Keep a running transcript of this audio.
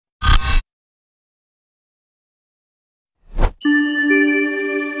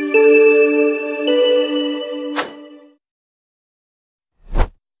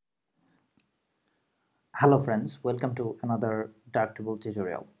Hello friends, welcome to another Darktable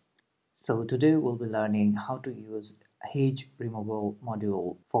tutorial. So today we'll be learning how to use Haze Removal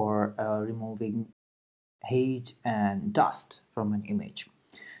Module for removing haze and dust from an image.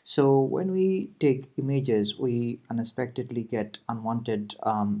 So when we take images, we unexpectedly get unwanted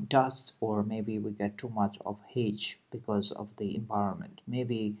dust, or maybe we get too much of haze because of the environment.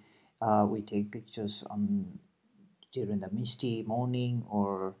 Maybe we take pictures during the misty morning,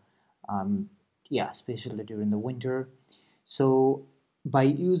 or yeah, especially during the winter. So by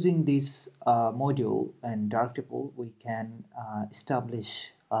using this module and Darktable, we can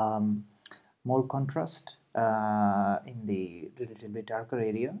establish more contrast in the relatively darker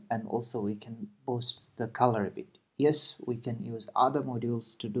area, and also we can boost the color a bit. Yes, we can use other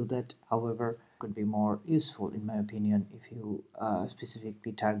modules to do that. However, could be more useful in my opinion if you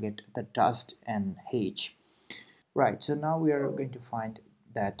specifically target the dust and haze. Right, so now we are going to find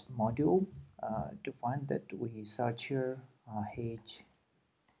that module. To find that, we search here H,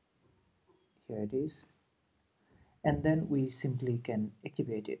 here it is, and then we simply can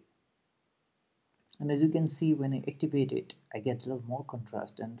activate it. And as you can see, when I activate it, I get a little more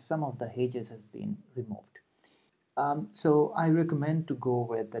contrast and some of the hedges has been removed. So I recommend to go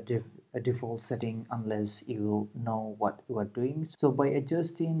with a default setting unless you know what you are doing. So by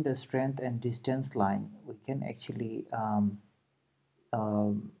adjusting the strength and distance line, we can actually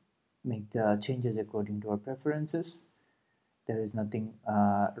make the changes according to our preferences. There is nothing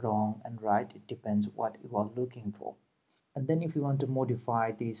wrong and right. It depends what you are looking for. And then if you want to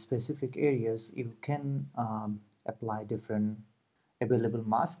modify these specific areas, you can apply different available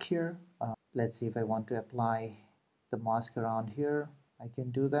mask here. Let's see, if I want to apply the mask around here, I can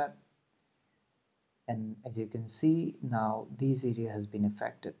do that. And as you can see, now this area has been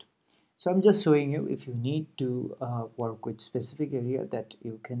affected. So I'm just showing you, if you need to work with specific area, that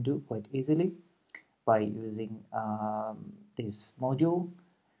you can do quite easily by using this module.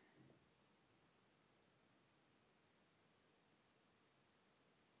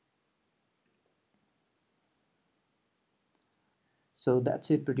 So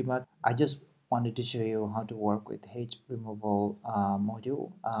that's it pretty much. I just wanted to show you how to work with Haze Removal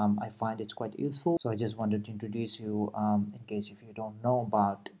module. I find it's quite useful, so I just wanted to introduce you in case if you don't know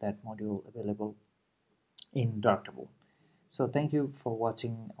about that module available in Darktable. So thank you for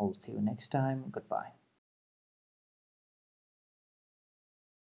watching. I'll see you next time. Goodbye.